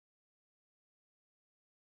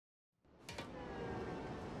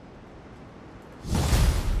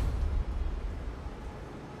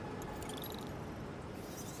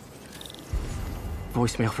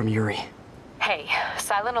voicemail from Yuri. Hey,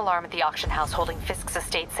 silent alarm at the auction house holding Fisk's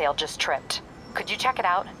estate sale just tripped. Could you check it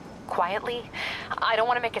out? Quietly? I don't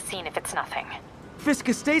want to make a scene if it's nothing. Fisk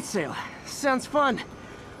estate sale. Sounds fun.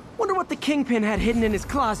 Wonder what the Kingpin had hidden in his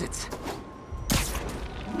closets.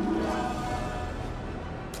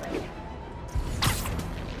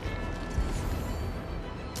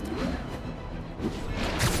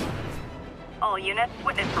 All units,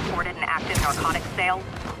 witness reported an active narcotics sale.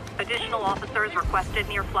 Additional officers requested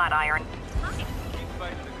near Flatiron. Keep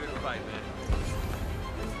fighting the good fight, man.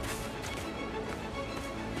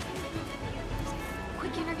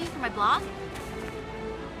 Quick interview for my blog?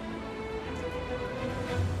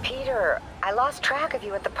 Peter, I lost track of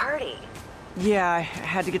you at the party. Yeah, I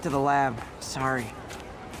had to get to the lab. Sorry.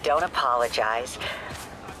 Don't apologize.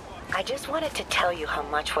 I just wanted to tell you how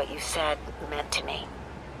much what you said meant to me.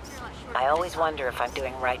 I always wonder if I'm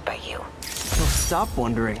doing right by you. Well, stop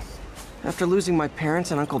wondering. After losing my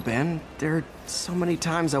parents and Uncle Ben, there are so many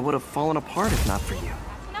times I would have fallen apart if not for you.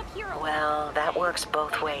 Well, that works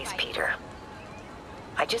both ways, Peter.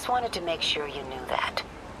 I just wanted to make sure you knew that.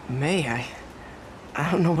 May,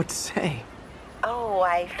 I don't know what to say. Oh,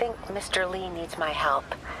 I think Mr. Lee needs my help.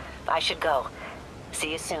 I should go.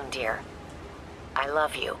 See you soon, dear. I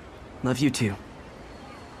love you. Love you too.